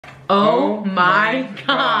Oh my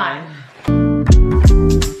God.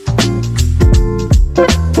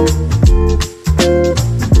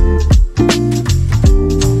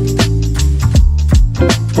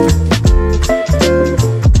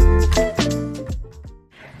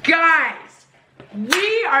 Guys,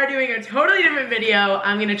 we are doing a totally different video.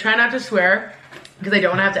 I'm gonna try not to swear because I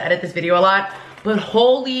don't wanna have to edit this video a lot, but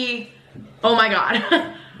holy, oh my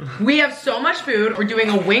God. We have so much food. We're doing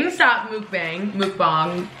a WINGSTOP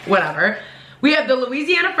mukbang, whatever. We have the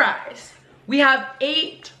Louisiana fries. We have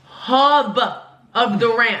 8 hub of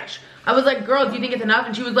the ranch. I was like, girl, do you think it's enough?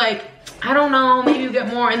 And she was like, I don't know, maybe you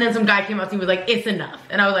get more. And then some guy came up to me and was like, it's enough.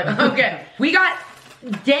 And I was like, okay. We got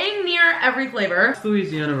dang near every flavor. It's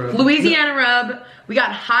Louisiana rub. Louisiana rub. We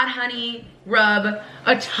got hot honey rub.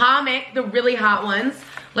 Atomic, the really hot ones.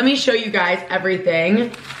 Let me show you guys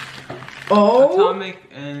everything. Oh. Atomic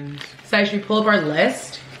and... So should we pull up our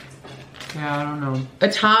list? Yeah, I don't know.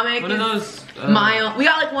 Atomic. One of those... mild. We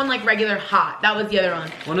got like one like regular hot. That was the other one.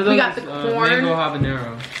 One of those we got the corn. Mango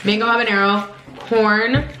habanero. Mango habanero.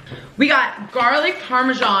 Corn. We got garlic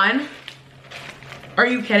parmesan. Are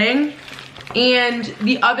you kidding? And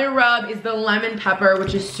the other rub is the lemon pepper,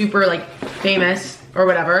 which is super like famous or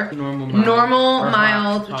whatever. Normal mild. Normal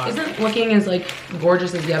mild. Hot. Which isn't looking as like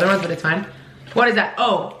gorgeous as the other ones, but it's fine. What is that?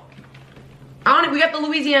 Oh. We got the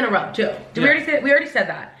Louisiana rub too. Did we already say it? We already said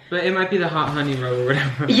that. But it might be the hot honey rub or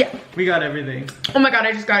whatever. Yeah. We got everything. Oh my God,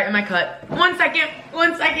 I just got it in my cut. 1 second,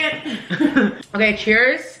 1 second. Okay,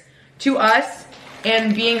 cheers to us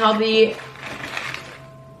and being healthy.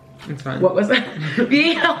 It's fine. What was that?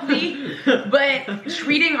 Being healthy, but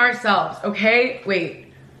treating ourselves, okay?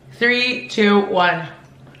 Wait, 3, 2, 1.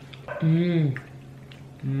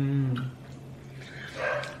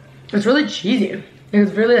 It's really cheesy.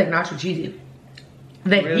 It's really like nacho cheesy.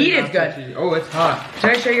 The Really heat is not good. so cheesy. Oh, it's hot. Should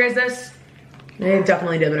I show you guys this? I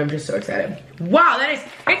definitely did, but I'm just so excited. Wow, that is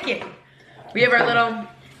thick. We have our little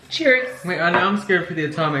cheers. Wait, now I'm scared for the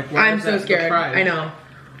atomic. I'm so scared. I know.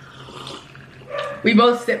 We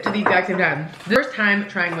both sipped at the exact same time. First time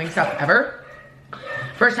trying WINGSTOP ever.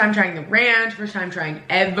 First time trying the ranch. First time trying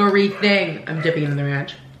everything. I'm dipping into the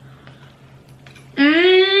ranch.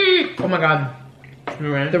 Oh my God.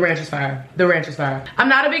 The ranch is fire. The ranch is fire. I'm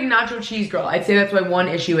not a big nacho cheese girl. I'd say that's my one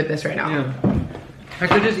issue with this right now. Yeah. I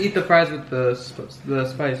could just eat the fries with the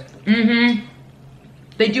spice.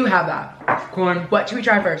 They do have that. Corn. What should we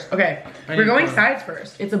try first? Okay. We're going corn. sides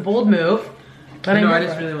first. It's a bold move. But No, I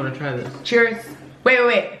just really want to try this. Cheers.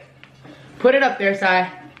 Wait. Put it up there,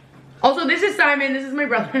 Sai. Also, this is Simon. This is my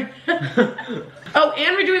brother. Oh,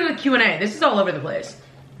 and we're doing a Q&A. This is all over the place.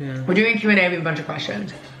 Yeah. We're doing a Q&A. We have a bunch of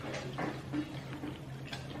questions.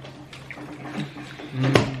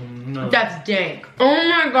 No. That's dank. Oh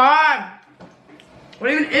my God. What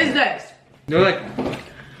even is this? They're like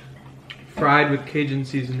fried with Cajun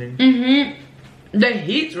seasoning. The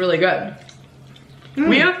heat's really good.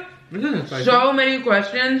 We have This isn't spicy. so many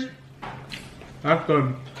questions. That's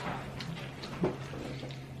good.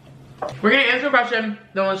 We're gonna answer a question,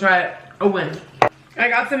 then we'll try a win. I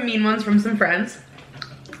got some mean ones from some friends.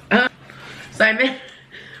 Simon,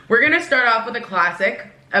 we're gonna start off with a classic.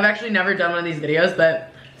 I've actually never done one of these videos, but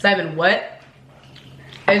Simon, what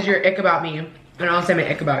is your ick about me? And I'll say my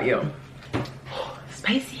ick about you.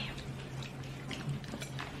 Spicy.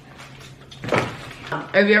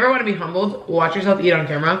 If you ever want to be humbled, watch yourself eat on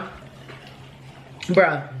camera.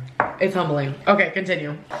 Bruh, it's humbling. Okay,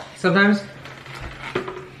 continue. Sometimes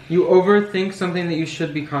you overthink something that you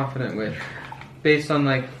should be confident with based on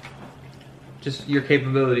like just your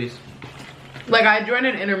capabilities. Like, I joined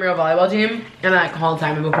an intramural volleyball team, and I called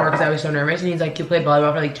Simon before because I was so nervous, and he's like, you played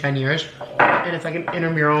volleyball for like 10 years, and it's like an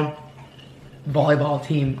intramural volleyball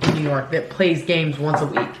team in New York that plays games once a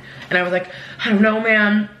week. And I was like, I don't know,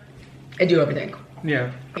 man. I do everything.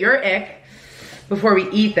 Yeah. Your ick, before we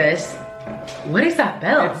eat this, what is that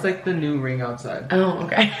bell? It's like the new ring outside. Oh,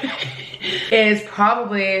 okay. Is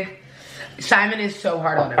probably, Simon is so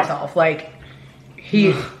hard on himself. Like,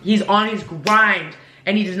 he's on his grind,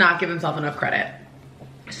 and he does not give himself enough credit.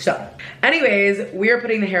 So, anyways, we are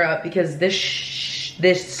putting the hair up because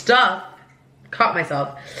this stuff, caught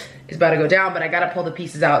myself, is about to go down, but I gotta pull the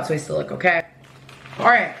pieces out so I still look okay. All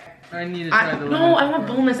right. I need to try the No, I want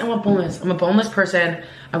boneless. I want boneless. I'm a boneless person.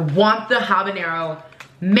 I want the habanero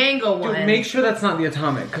mango one. Dude, make sure that's not the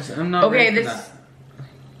atomic, because I'm not Okay, ready for this.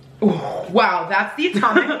 Ooh, wow, that's the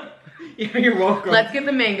atomic. that. Yeah, you're welcome. Let's get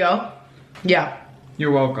the mango. Yeah.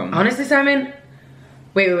 You're welcome. Honestly, Simon.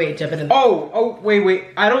 Wait, dip it in. Oh, wait.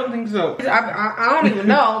 I don't think so. I don't even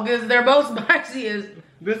know because they're both spicy as.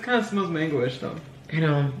 This kind of smells mango-ish though. I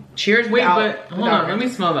know. Cheers. Wait, without, but hold on. Let me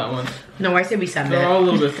smell that one. No, I say we send They're it. all a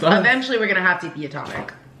little bit soft. Eventually, we're gonna have to eat the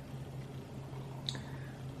atomic.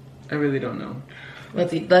 I really don't know.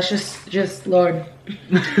 Let's eat. Let's just Lord.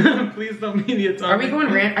 Please don't be the atomic. Are we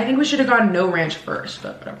going ranch? I think we should have gone no ranch first,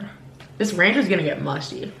 but whatever. This ranch is gonna get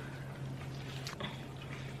musty.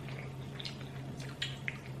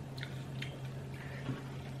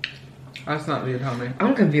 That's not the atomic.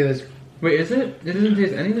 I'm confused. Wait, is it? It doesn't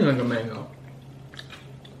taste anything like a mango.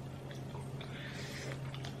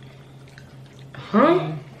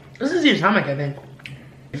 Huh? This is the atomic, I think.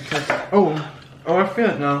 Oh, I feel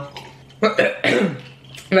it now.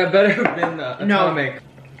 That better have been the atomic.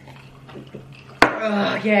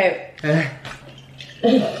 Okay.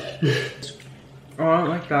 Oh, I don't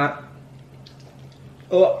like that.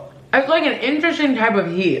 Oh, It's like an interesting type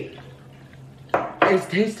of heat. it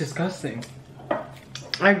tastes disgusting.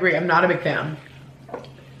 I agree. I'm not a big fan.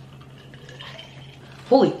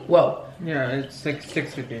 Holy, whoa. Yeah, it's like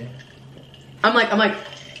sticks with you. I'm like.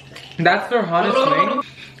 That's their hottest wing?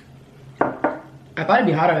 I thought it'd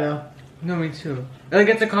be hotter though. No, me too. Like,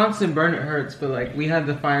 it's a constant burn, it hurts, but like, we had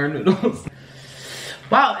the fire noodles.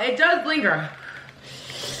 Wow, it does linger.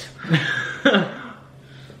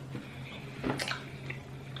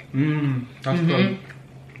 That's good.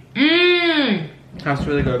 That's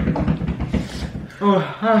really good.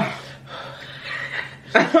 Oh,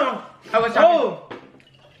 I was talking.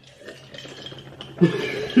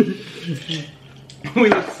 We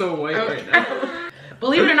look so white right now.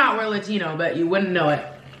 Believe it or not, we're Latino, but you wouldn't know it.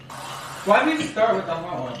 Why did we start with the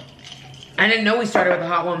hot one? I didn't know we started with the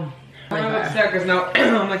hot one. I'm upset because now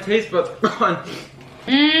my taste buds gone.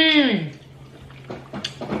 Mmm.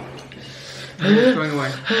 It's going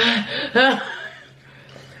away.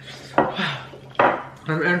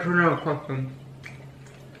 I'm answering a question.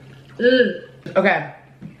 Okay.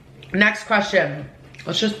 Next question.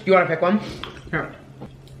 You want to pick one? Yeah.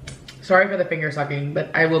 Sorry for the finger sucking, but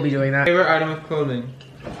I will be doing that. Favorite item of clothing?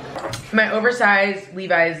 My oversized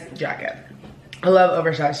Levi's jacket. I love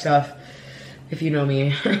oversized stuff. If you know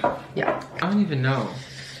me. Yeah. I don't even know.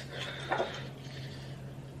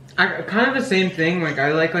 Kind of the same thing. Like,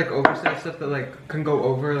 I like oversized stuff that like can go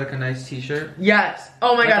over like a nice t-shirt. Yes.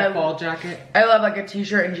 Oh my god. A fall jacket. I love like a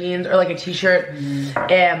t-shirt and jeans, or like a t-shirt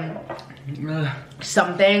and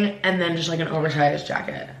something, and then just like an oversized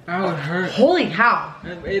jacket. That would hurt. Holy cow.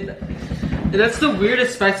 That's the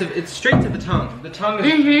weirdest spice of. It's straight to the tongue. The tongue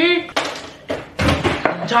is.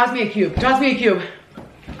 Toss me a cube. Toss me a cube.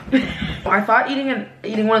 I thought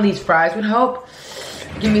eating one of these fries would help.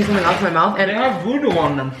 Give me something else in my mouth, and They have voodoo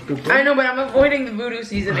on them, stupid. I know, but I'm avoiding the voodoo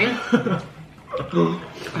seasoning. I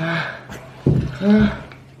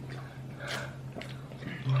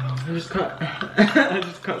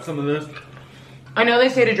just cut some of this. I know they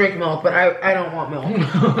say to drink milk, but I don't want milk.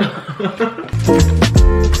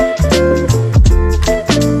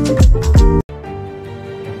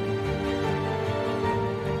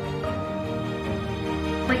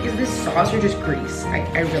 Like, is this sauce or just grease?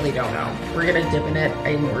 I really don't know. We're gonna dip in it.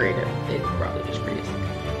 I'm worried it's probably just grease.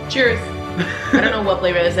 Cheers. I don't know what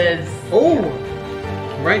flavor this is. Oh,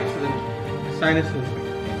 right to the sinuses.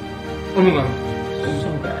 Oh my god.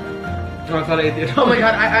 So good. Oh, I thought I ate the. Oh my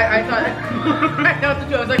god, I thought I know what to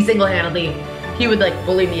do. I was like, single-handedly, he would like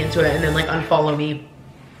bully me into it and then like unfollow me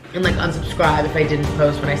and like unsubscribe if I didn't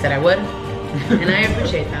post when I said I would. And I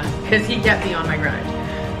appreciate that because he kept me on my grind.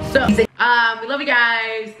 So, we love you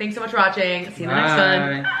guys. Thanks so much for watching. See you in the next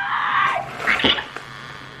one.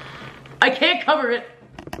 I can't cover it.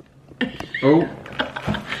 Oh.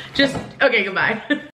 Okay, goodbye.